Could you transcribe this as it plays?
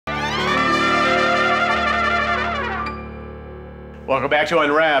Welcome back to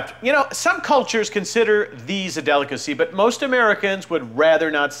Unwrapped. You know, some cultures consider these a delicacy, but most Americans would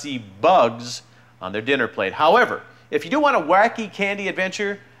rather not see bugs on their dinner plate. However, if you do want a wacky candy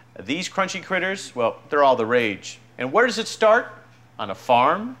adventure, these crunchy critters, well, they're all the rage. And where does it start? On a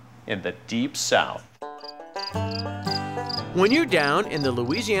farm in the Deep South. When you're down in the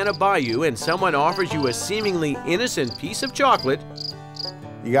Louisiana bayou and someone offers you a seemingly innocent piece of chocolate,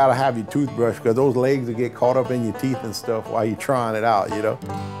 you gotta have your toothbrush because those legs will get caught up in your teeth and stuff while you're trying it out, you know?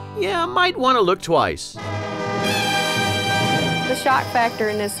 yeah, might want to look twice. The shock factor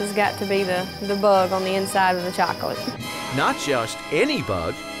in this has got to be the bug on the inside of the chocolate. Not just any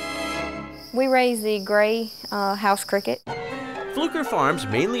bug. We raise the gray house cricket. Fluker Farms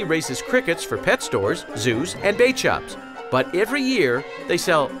mainly raises crickets for pet stores, zoos, and bait shops. But every year, they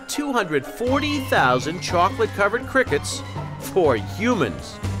sell 240,000 chocolate-covered crickets for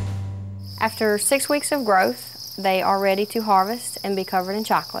humans. After 6 weeks of growth, they are ready to harvest and be covered in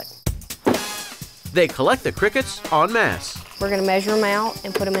chocolate. They collect the crickets en masse. We're going to measure them out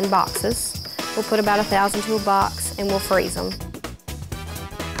and put them in boxes. We'll put about 1,000 to a box and we'll freeze them.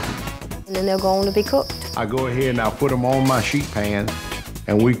 And then they'll go on to be cooked. I go ahead and I put them on my sheet pan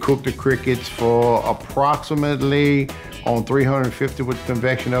and we cook the crickets for approximately on 350 with the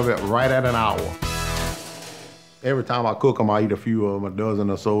convection of it right at an hour. Every time I cook them, I eat a few of them, a dozen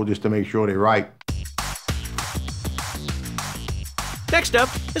or so, just to make sure they're ripe. Next up,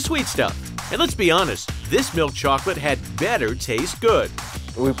 the sweet stuff. And let's be honest, this milk chocolate had better taste good.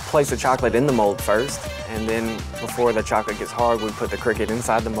 We place the chocolate in the mold first, and then before the chocolate gets hard, we put the cricket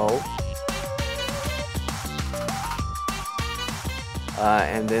inside the mold.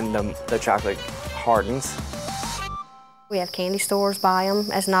 And then the chocolate hardens. We have candy stores buy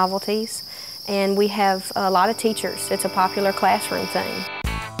them as novelties, and we have a lot of teachers. It's a popular classroom thing.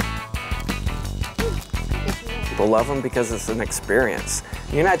 People love them because it's an experience.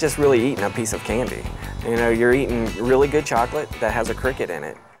 You're not just really eating a piece of candy. You know, you're eating really good chocolate that has a cricket in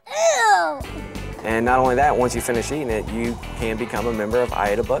it. Ew! And not only that, once you finish eating it, you can become a member of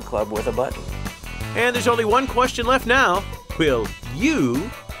I Ate a Bug Club with a button. And there's only one question left now. Will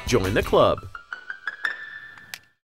you join the club?